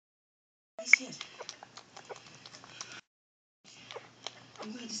hit.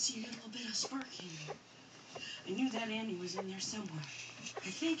 I'm glad to see you got a little bit of spark in you. I knew that Andy was in there somewhere. I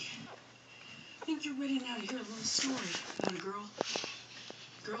think you're ready now to hear a little story about a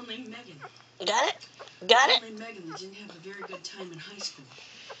girl named Megan. Got it? Got it? A girl named Megan that didn't have a very good time in high school.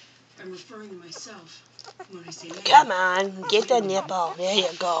 I'm referring to myself when I say Megan. Come on, get the nipple. There you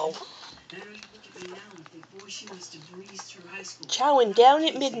go. I know you look at me now and think, boy, she must have breezed through high school. Chowing down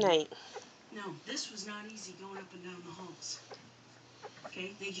at midnight. No, this was not easy going up and down the halls.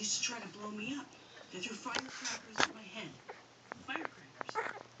 Okay? They used to try to blow me up. They threw firecrackers at my head.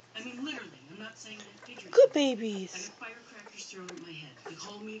 Firecrackers. I mean, literally. I'm not saying that figuratively. Good babies. I got firecrackers thrown at my head. They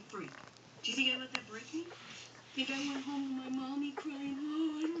called me a freak. Do you think I let that break me? Think I went home with my mommy crying,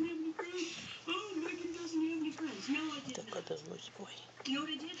 oh, I don't have any friends. Oh, Megan doesn't have any friends. No, I did not. You know what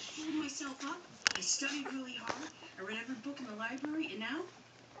I did? I pulled myself up. I studied really hard. I read every book in the library, and now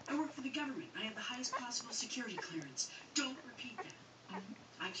I work for the government. I have the highest possible security clearance. Don't repeat that.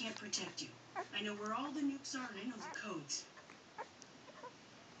 I can't protect you. I know where all the nukes are, and I know the codes.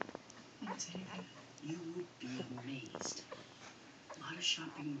 You would be amazed. A lot of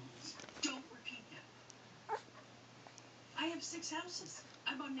shopping malls. Don't repeat that. I have 6 houses.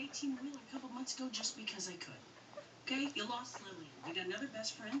 I bought an 18-wheeler a couple months ago just because I could. Okay? You lost Lillian. You got another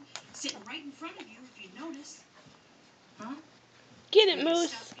best friend sitting right in front of you if you'd notice. Huh? Get it,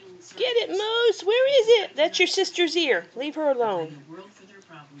 Moose. Get it, Moose. Where is it? That's your sister's ear. Leave her alone. The world for their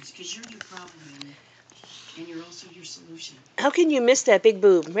problems, because you're your problem, and you're also your solution. How can you miss that big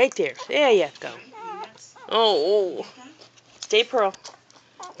boob? Right there. There you go. Oh. Stay pearl.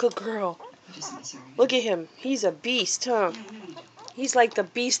 Good girl. Look at him. He's a beast, huh? He's like the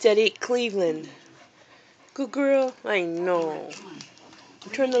beast that ate Cleveland. Good girl. I know.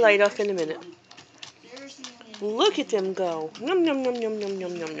 I'll turn the light off in a minute. Look at them go. Num num num num num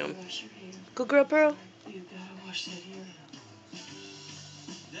num num num. Good girl, Pearl. You gotta wash that hair.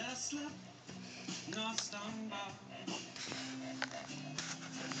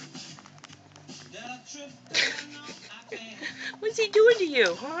 What's he doing to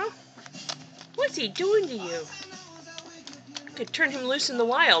you, huh? What's he doing to you? Could turn him loose in the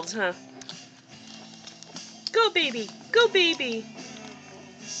wilds, huh? Go, baby. Go, baby.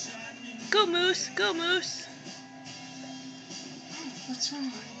 Go, Moose. Go, Moose. What's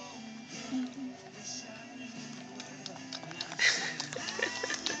wrong?